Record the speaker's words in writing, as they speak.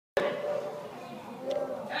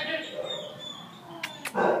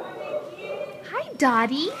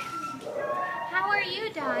Dottie? How are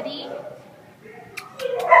you, Dottie?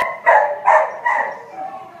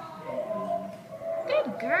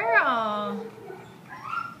 Good girl.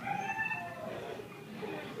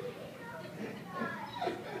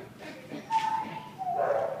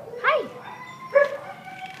 Hi.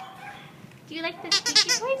 Do you like the squeaky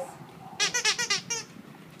toys?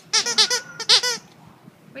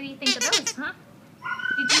 What do you think of those, huh?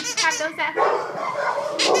 Did you have those at home?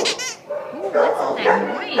 Ooh, what's all that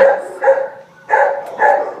noise?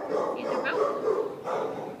 Here's the boat.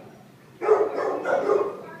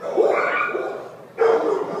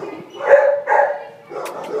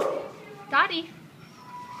 Dottie.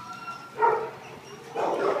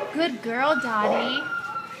 Good girl, Dottie.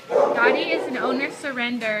 Dottie is an owner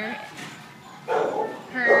surrender.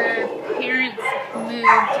 Her parents moved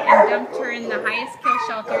and dumped her in the highest kill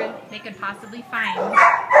shelter they could possibly find.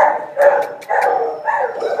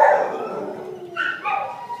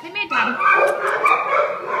 Come here, Daddy.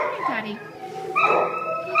 Come here, Daddy.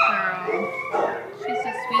 Good girl. She's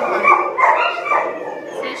a sweetheart.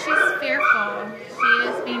 Says she's fearful. She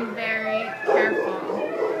is being very careful.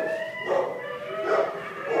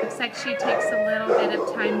 Looks like she takes a little bit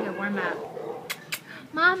of time to warm up.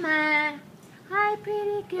 Mama! Hi,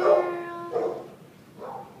 pretty girl.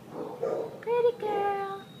 Pretty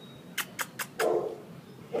girl.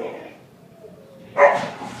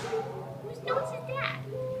 Whose nose is that?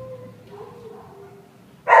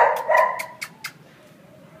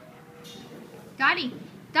 Dottie.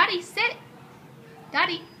 Dottie, sit.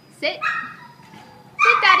 Dottie, sit.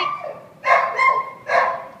 Sit, Dottie.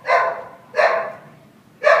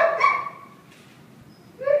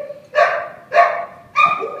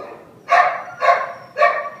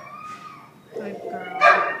 Good girl.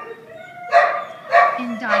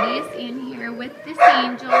 And Dottie is in here with this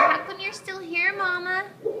angel. How come you're still here, Mama?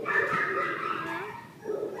 Huh?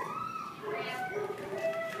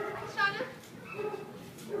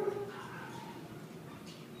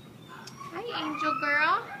 Hi, Angel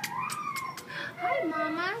Girl. Hi,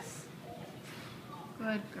 Mamas.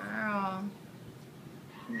 Good girl.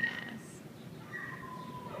 Yes.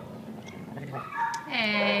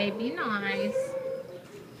 Hey, be nice.